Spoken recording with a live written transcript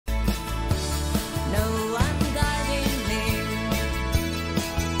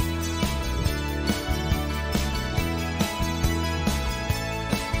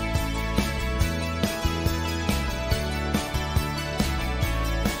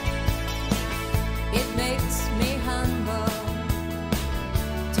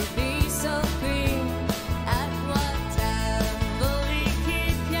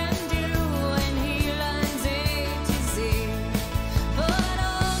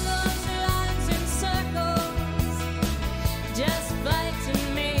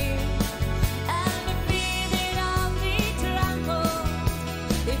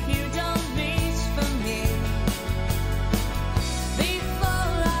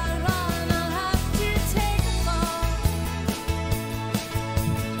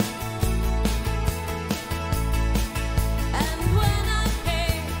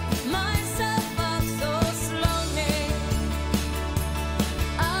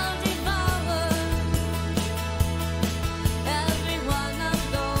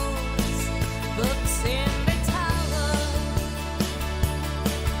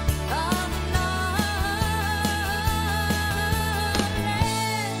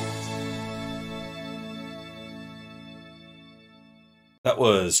That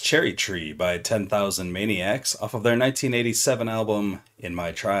was Cherry Tree by 10,000 Maniacs off of their 1987 album In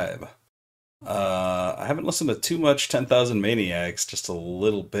My Tribe. I haven't listened to too much 10,000 Maniacs, just a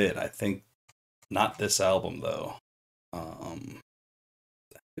little bit. I think not this album though.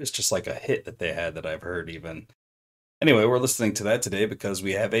 It's just like a hit that they had that I've heard even. Anyway, we're listening to that today because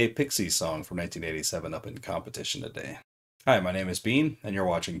we have a Pixies song from 1987 up in competition today. Hi, my name is Bean, and you're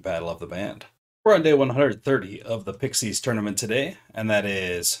watching Battle of the Band. We're on day 130 of the Pixies tournament today, and that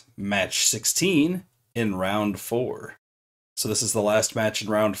is match 16 in round 4. So this is the last match in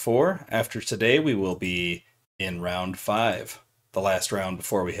round 4. After today, we will be in round 5, the last round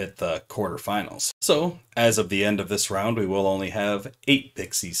before we hit the quarterfinals. So, as of the end of this round, we will only have 8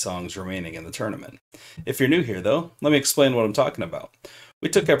 Pixies songs remaining in the tournament. If you're new here, though, let me explain what I'm talking about. We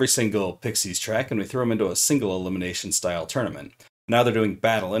took every single Pixies track and we threw them into a single elimination style tournament. Now they're doing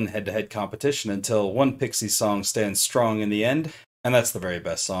battle and head-to-head competition until one Pixies song stands strong in the end, and that's the very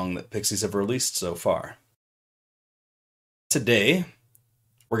best song that Pixies have released so far. Today,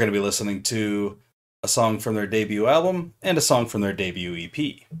 we're going to be listening to a song from their debut album and a song from their debut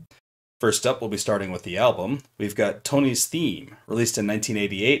EP. First up, we'll be starting with the album. We've got Tony's Theme, released in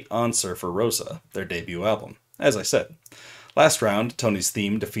 1988 on Surfer Rosa, their debut album. As I said, last round, Tony's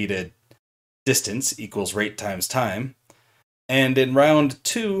Theme defeated Distance equals Rate times Time, and in round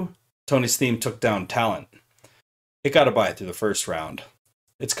 2, Tony's Theme took down Talent. It got a bye through the first round.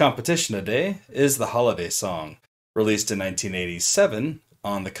 Its competition today is the Holiday Song, released in 1987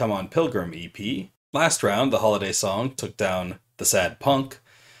 on the Come On Pilgrim EP. Last round, the Holiday Song took down the Sad Punk,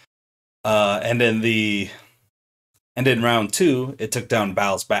 and in round 2, it took down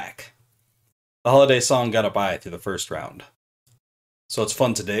Bal's Back. The Holiday Song got a bye through the first round. So it's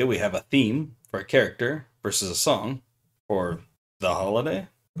fun today. We have a theme for a character versus a song for the holiday.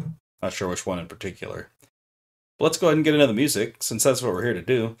 Not sure which one in particular. But let's go ahead and get into the music, since that's what we're here to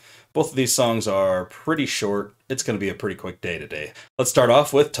do. Both of these songs are pretty short. It's going to be a pretty quick day today. Let's start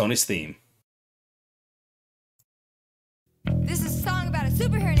off with Tony's Theme. This is a song about a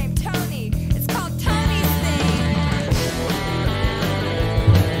superhero named Tony. It's called Tony's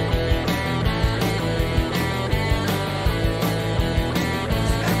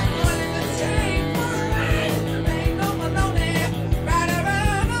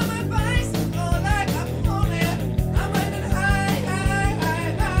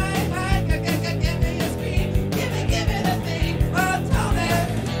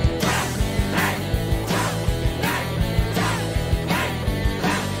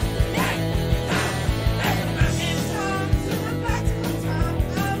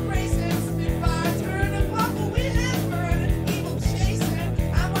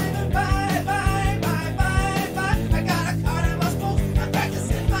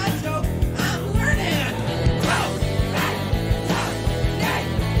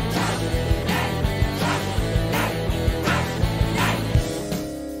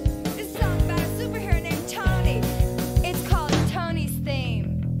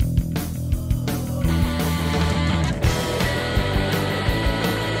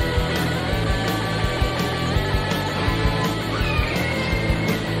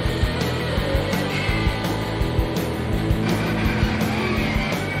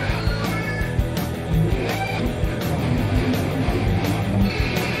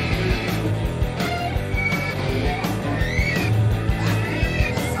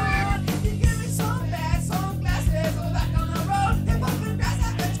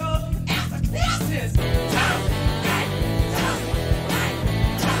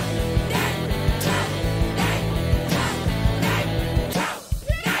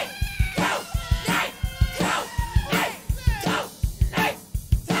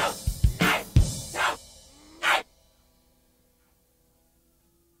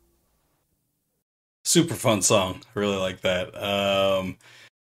Super fun song. I really like that.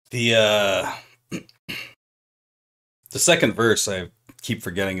 The second verse I keep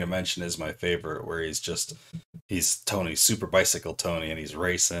forgetting to mention is my favorite, where he's Tony, Super Bicycle Tony, and he's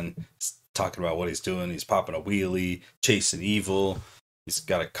racing. He's talking about what he's doing. He's popping a wheelie, chasing evil. He's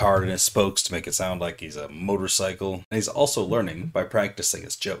got a card in his spokes to make it sound like he's a motorcycle. And he's also learning by practicing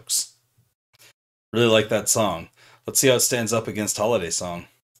his jokes. Really like that song. Let's see how it stands up against Holiday Song.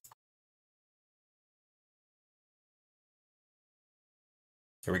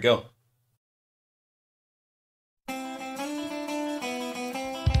 Here we go.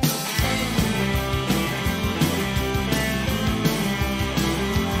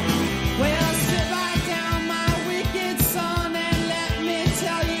 Well, sit right down, my wicked son, and let me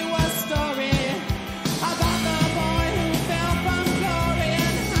tell you a story about the boy who fell from glory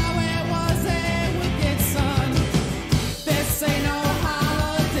and how it was a wicked son. This ain't no high.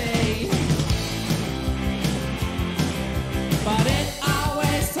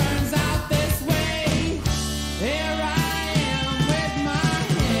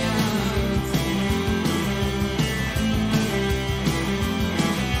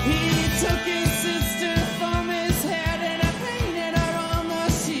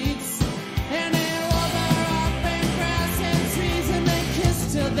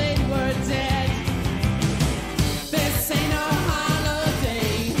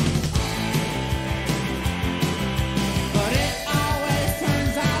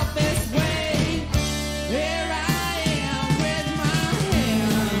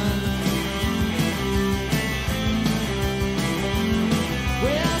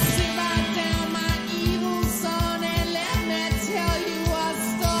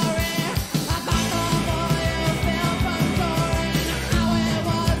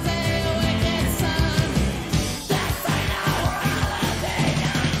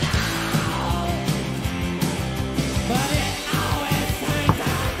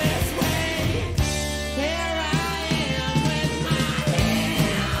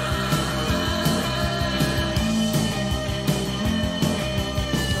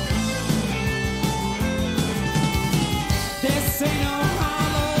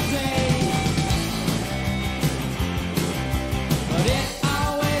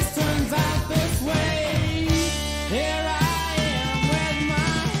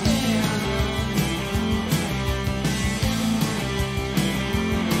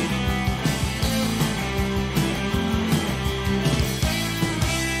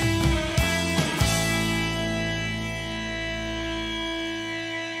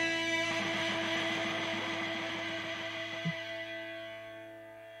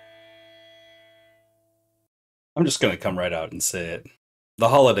 I'm just gonna come right out and say it. The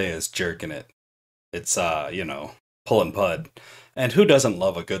Holiday is jerking it. It's pullin' pud. And who doesn't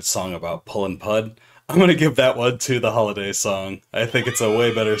love a good song about pullin' pud? I'm gonna give that one to the Holiday song. I think it's a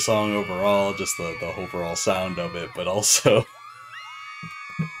way better song overall, just the overall sound of it, but also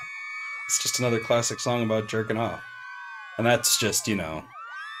it's just another classic song about jerking off. And that's just,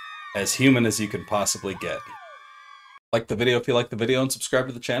 as human as you can possibly get. Like the video if you like the video, and subscribe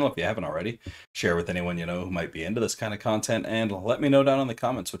to the channel if you haven't already. Share with anyone you know who might be into this kind of content, and let me know down in the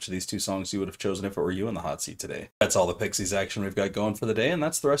comments which of these two songs you would have chosen if it were you in the hot seat today. That's all the Pixies action we've got going for the day, and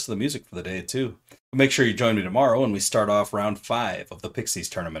that's the rest of the music for the day too. Make sure you join me tomorrow when we start off round 5 of the Pixies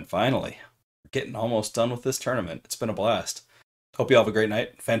tournament finally. We're getting almost done with this tournament. It's been a blast. Hope you all have a great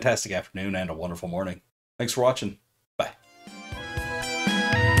night, fantastic afternoon, and a wonderful morning. Thanks for watching.